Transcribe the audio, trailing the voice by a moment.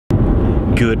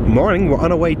Good morning, we're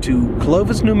on our way to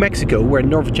Clovis, New Mexico, where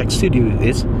Norva Jack Studio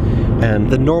is, and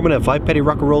the Norman and Vi Petty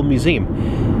Rock and Roll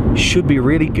Museum. Should be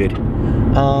really good.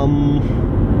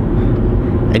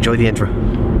 Enjoy the intro.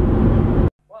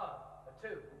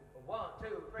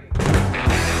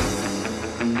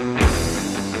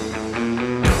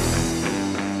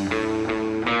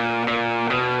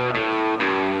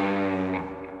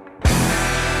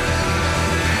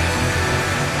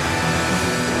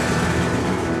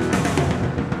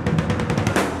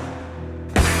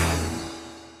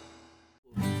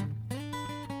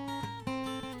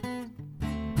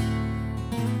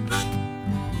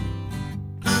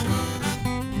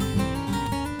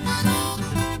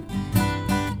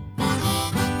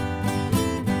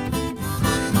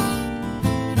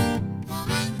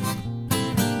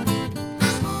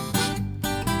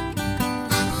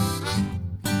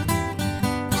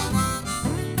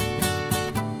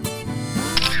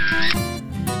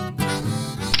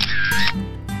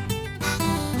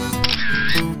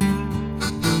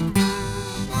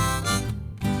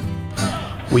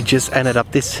 We just ended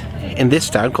up in this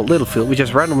town called Littlefield. We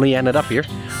just randomly ended up here.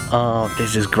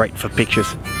 This is great for pictures.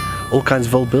 All kinds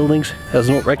of old buildings. There's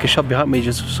an old record shop behind me,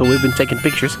 so we've been taking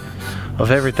pictures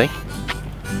of everything.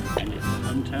 And it's the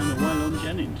hometown of Waylon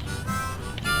Jennings.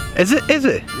 Is it? Is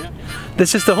it? Yeah.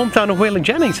 This is the hometown of Waylon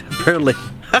Jennings, apparently.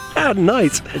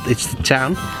 Nice. It's the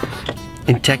town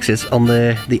in Texas on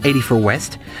the 84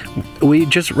 West. We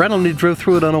just randomly drove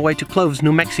through it on our way to Clovis,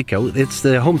 New Mexico. It's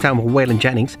the hometown of Waylon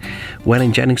Jennings.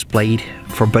 Waylon Jennings played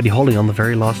for Buddy Holly on the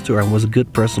very last tour and was a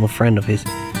good personal friend of his.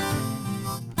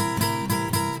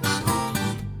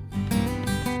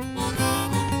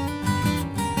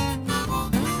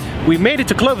 We made it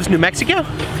to Clovis, New Mexico.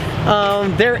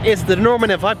 There is the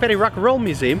Norman and Vi Petty Rock and Roll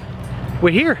Museum.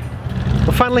 We're here.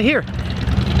 We're finally here.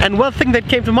 And one thing that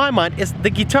came to my mind is the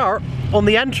guitar on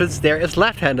the entrance there is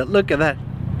left-handed. Look at that.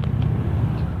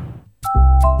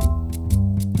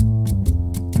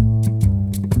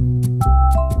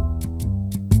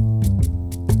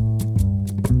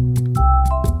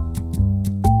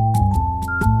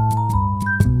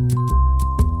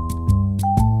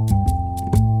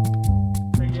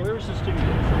 Where is the studio?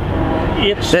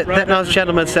 That nice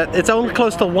gentleman said it's only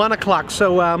closed till 1 o'clock,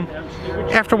 so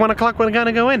after 1 o'clock we're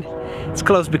gonna go in. It's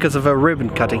closed because of a ribbon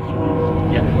cutting.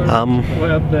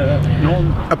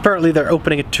 Apparently they're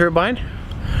opening a turbine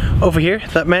over here.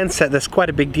 That man said there's quite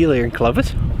a big deal here in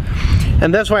Clovis,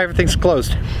 and that's why everything's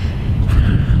closed.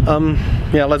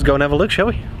 Yeah, let's go and have a look, shall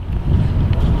we?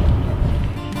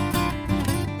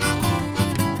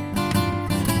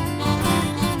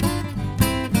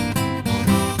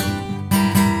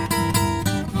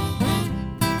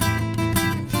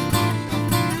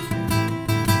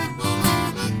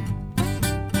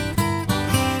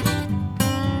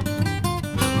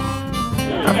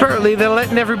 Apparently they're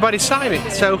letting everybody sign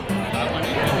it, so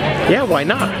yeah, why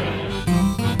not?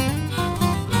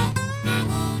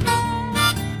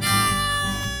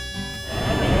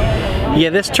 Yeah,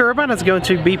 this turbine is going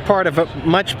to be part of a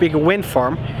much bigger wind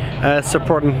farm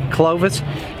supporting Clovis.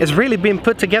 It's really been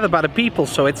put together by the people,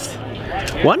 so it's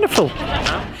wonderful.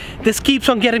 This keeps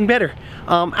on getting better.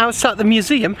 Outside the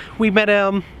museum, we met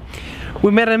a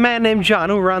man named John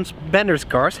who runs Bender's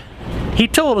Cars. He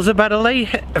told us about a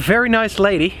very nice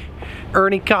lady,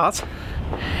 Ernie Katz.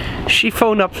 She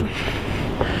phoned up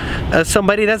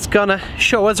somebody that's gonna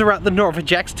show us around the Norva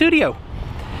Jack Studio,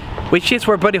 which is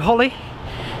where Buddy Holly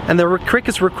and the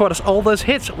Crickets recorded all those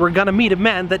hits. We're gonna meet a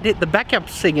man that did the backup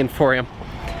singing for him.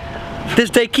 This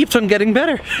day keeps on getting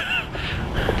better.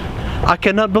 I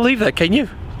cannot believe that, can you?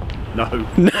 No,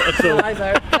 not at all.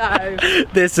 No.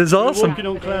 This is awesome. We're walking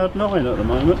on cloud 9 at the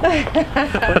moment.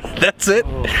 That's it.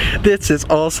 Oh. This is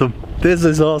awesome. This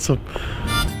is awesome.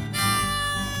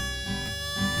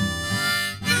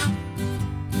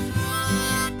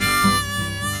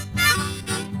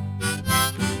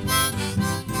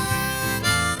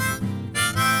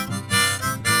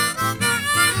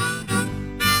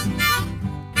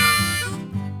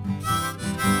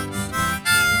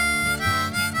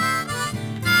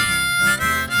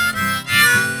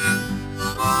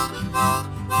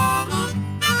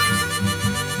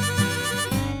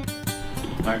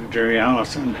 Like Jerry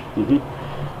Allison,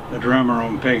 the drummer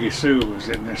on Peggy Sue, was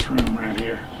in this room right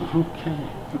here. Okay.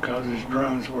 Because his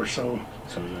drums were so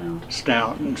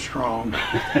stout and strong.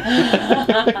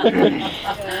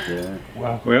 Yeah.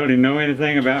 Well, do you know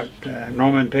anything about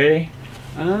Norman Petty?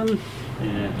 Yeah.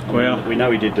 Well, we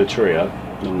know he did the trio.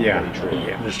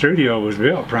 Yeah. The studio was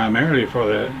built primarily for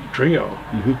the trio.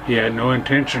 He had no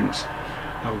intentions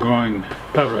of going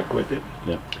public with it.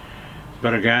 Yeah.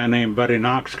 but a guy named Buddy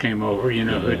Knox came over. You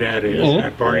know who that is,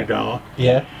 that Barney Doll,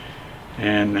 Yeah.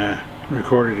 and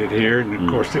recorded it here. And of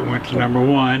course, it went to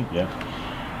 #1. Yeah.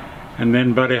 And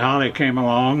then Buddy Holly came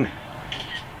along.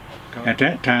 At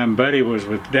that time, Buddy was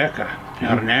with Decca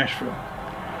out of Nashville,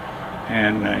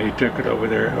 and he took it over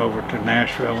to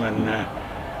Nashville, and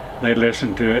they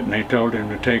listened to it, and they told him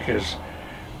to take his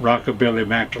rockabilly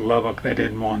back to Lubbock. They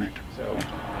didn't want it. So,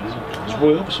 There's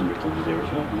Roy Orbison recorded there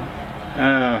as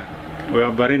well.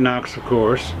 well, Buddy Knox, of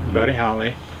course, Buddy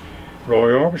Holly,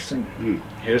 Roy Orbison,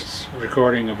 his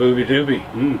recording of Ooby Dooby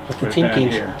the was Tin down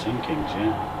Kings. here. Tin Kings,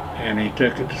 yeah. And he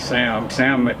took it to Sam.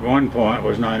 Sam at one point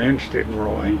was not interested in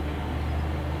Roy.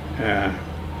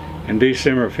 In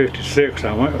December of '56,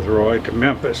 I went with Roy to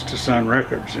Memphis to Sun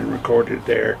Records and recorded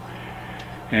there.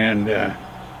 And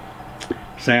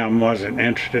Sam wasn't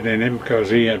interested in him because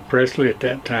he had Presley at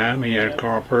that time, he had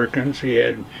Carl Perkins, he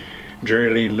had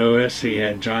Jerry Lee Lewis, he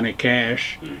had Johnny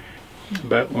Cash.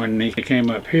 But when he came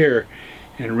up here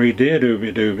and redid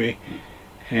Ooby Dooby,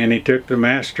 and he took the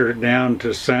master down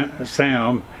to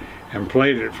Sam and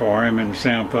played it for him, and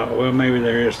Sam thought, well, maybe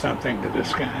there is something to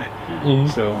this guy.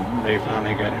 So they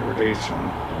finally got it released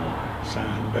and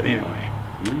signed. But anyway,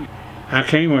 I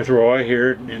came with Roy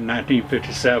here in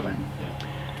 1957,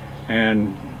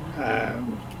 and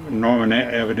Norman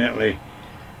evidently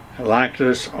liked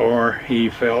us, or he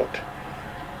felt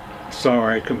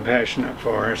sorry, compassionate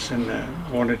for us, and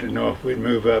wanted to know if we'd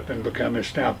move up and become his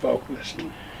staff vocalist.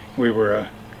 We were a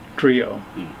trio.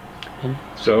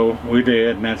 So we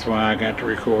did, and that's why I got to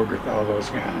record with all those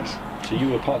guys. So you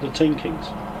were part of the Tin Kings?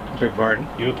 Beg pardon?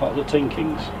 You were part of the Tin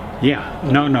Kings? Yeah.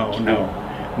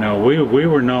 No. We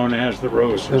were known as the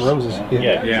Roses. The Roses.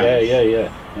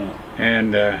 Yeah.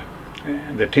 And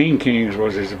the Tin Kings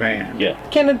was his band. Yeah.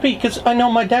 Can it be? Because I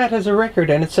know my dad has a record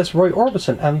and it says Roy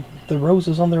Orbison and the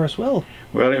Roses on there as well.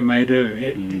 Well, it may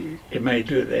do. It may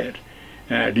do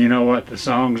that. Do you know what the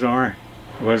songs are?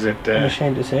 Was it I'm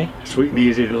ashamed to say. Sweet and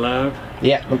Easy to Love?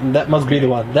 Yeah, that must be the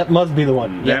one. That must be the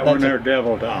one. Yeah, That one that's or it.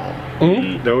 Devil Doll.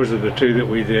 Those are the two that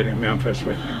we did in Memphis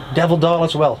with him. Devil Doll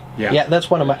as well. Yeah. That's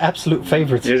one of my absolute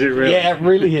favorites. Is it really? Yeah, it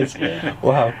really is.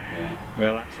 Wow.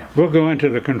 Well, we'll go into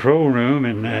the control room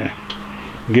and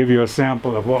give you a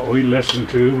sample of what we listened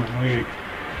to when we.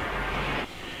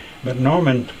 But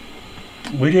Norman,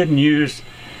 we didn't use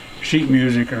sheet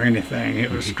music or anything. It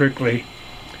was strictly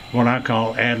what I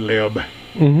call ad lib.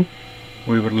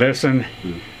 We would listen,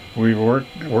 we'd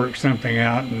work something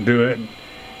out and do it,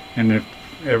 and if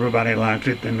everybody liked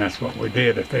it, then that's what we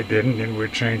did. If they didn't, then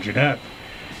we'd change it up.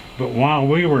 But while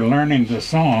we were learning the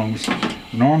songs,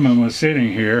 Norman was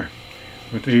sitting here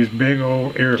with these big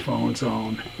old earphones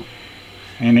on,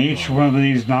 and each one of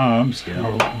these knobs,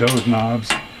 or those knobs,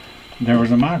 there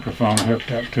was a microphone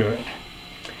hooked up to it,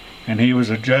 and he was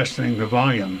adjusting the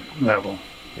volume level.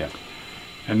 Yeah.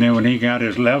 And then when he got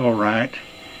his level right,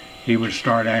 he would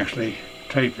start actually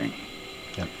taping.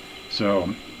 Yep.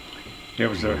 So it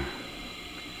was a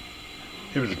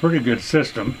pretty good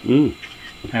system.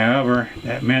 However,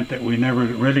 that meant that we never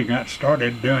really got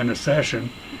started doing a session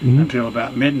until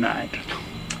about midnight.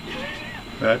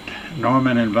 But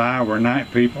Norman and Vi were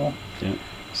night people,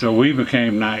 so we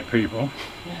became night people.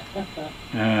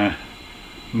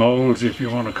 Moles, if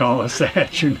you want to call us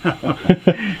that, you know.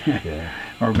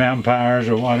 Or vampires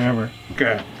or whatever.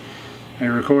 A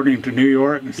recording to New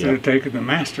York, instead of taking the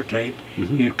master tape,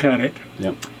 he'd cut it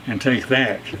and take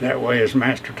that. That way his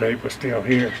master tape was still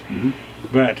here.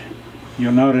 But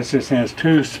you'll notice this has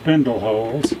two spindle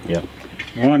holes.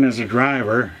 One is a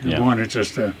driver, and one is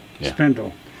just a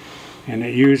spindle. And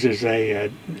it uses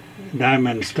a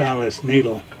diamond stylus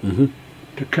needle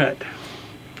to cut.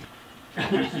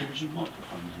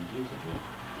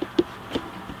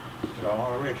 They're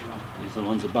all original. These are the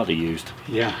ones that Buddy used.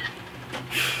 Yeah.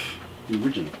 The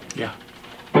original. Yeah.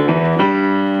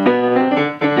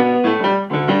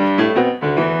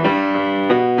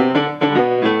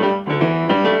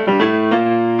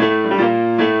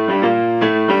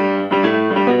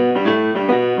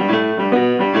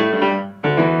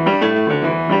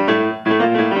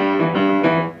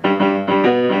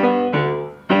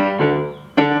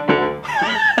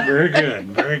 Very good,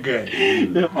 very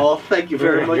good. Oh, thank you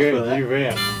very much good, for that. You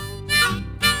bet.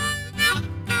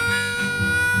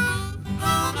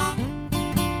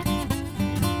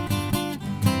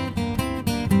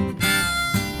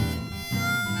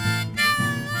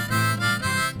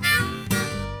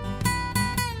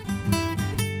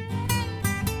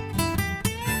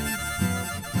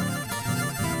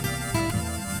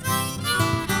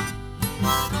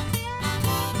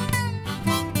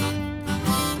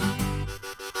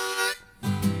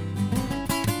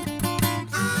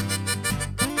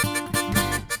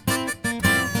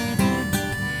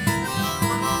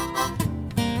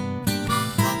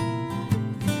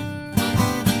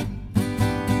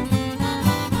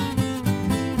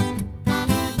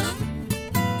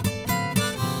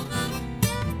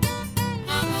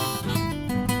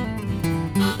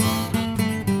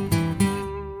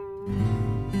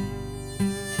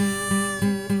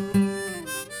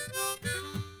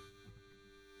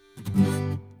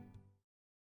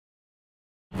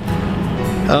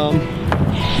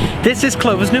 This is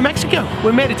Clovis, New Mexico.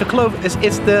 We made it to Clovis.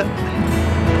 It's the...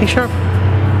 Hey, sharp.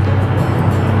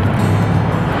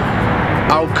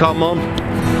 Oh, come on.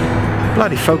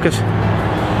 Bloody focus.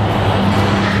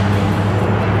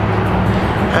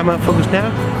 Helemaal focus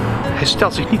now. Hij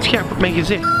stelt zich niet scherp op mijn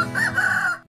gezicht.